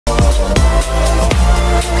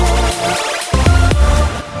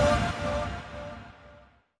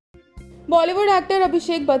Bollywood actor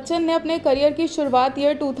Abhishek Bachchan ने अपने career की शुरुआत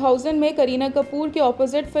ईयर 2000 में करीना कपूर के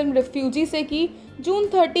ऑपोजिट फिल्म रिफ्यूजी से की। जून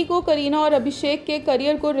 30 को करीना और अभिषेक के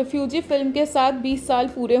करियर को रिफ्यूजी फिल्म के साथ 20 साल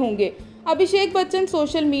पूरे होंगे। अभिषेक बच्चन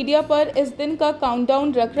सोशल मीडिया पर इस दिन का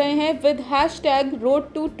काउंटडाउन रख रहे हैं विद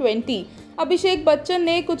 #RoadTo20। अभिषेक बच्चन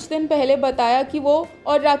ने कुछ दिन पहले बताया कि वो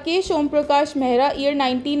और राकेश ओमप्रकाश मेहरा ईयर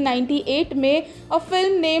 1998 में अ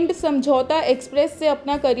फिल्म नेम्ड समझौता एक्सप्रेस से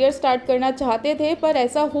अपना करियर स्टार्ट करना चाहते थे, पर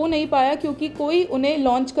ऐसा हो नहीं पाया क्योंकि कोई उन्हें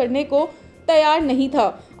लॉन्च करने को तैयार नहीं था।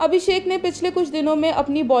 अभिषेक ने पिछले कुछ दिनों में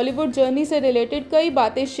अपनी बॉलीवुड जर्नी से रिलेटेड कई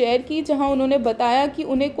बातें शेयर की, जहां उन्होंने बताया कि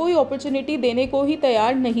उन्हें कोई अपॉर्चुनिटी देने को ही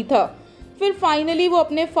तैयार नहीं था। फिर फाइनली वो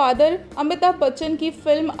अपने फादर अमिताभ बच्चन की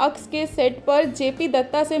फिल्म अक्स के सेट पर जेपी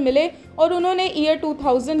दत्ता से मिले और उन्होंने ईयर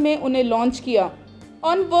 2000 में उन्हें लॉन्च किया।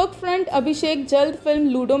 ऑन वर्क फ्रंट अभिषेक जल्द फिल्म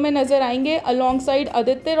लूडो में नजर आएंगे alongside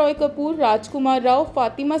Aditya Roy Kapoor, Rajkumar Rao,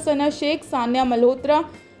 Fatima Sana Sheikh, Sanya Malhotra,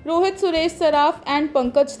 Rohit Suresh Saraf and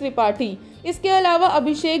Pankaj Tripathi. इसके अलावा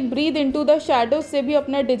अभिषेक ब्रीथ इनटू द शैडोज से भी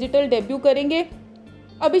अपना डिजिटल डेब्यू करेंगे।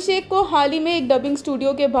 अभिषेक को हाल ही में एक डबिंग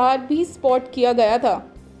स्टूडियो के बाहर भी स्पॉट किया गया था।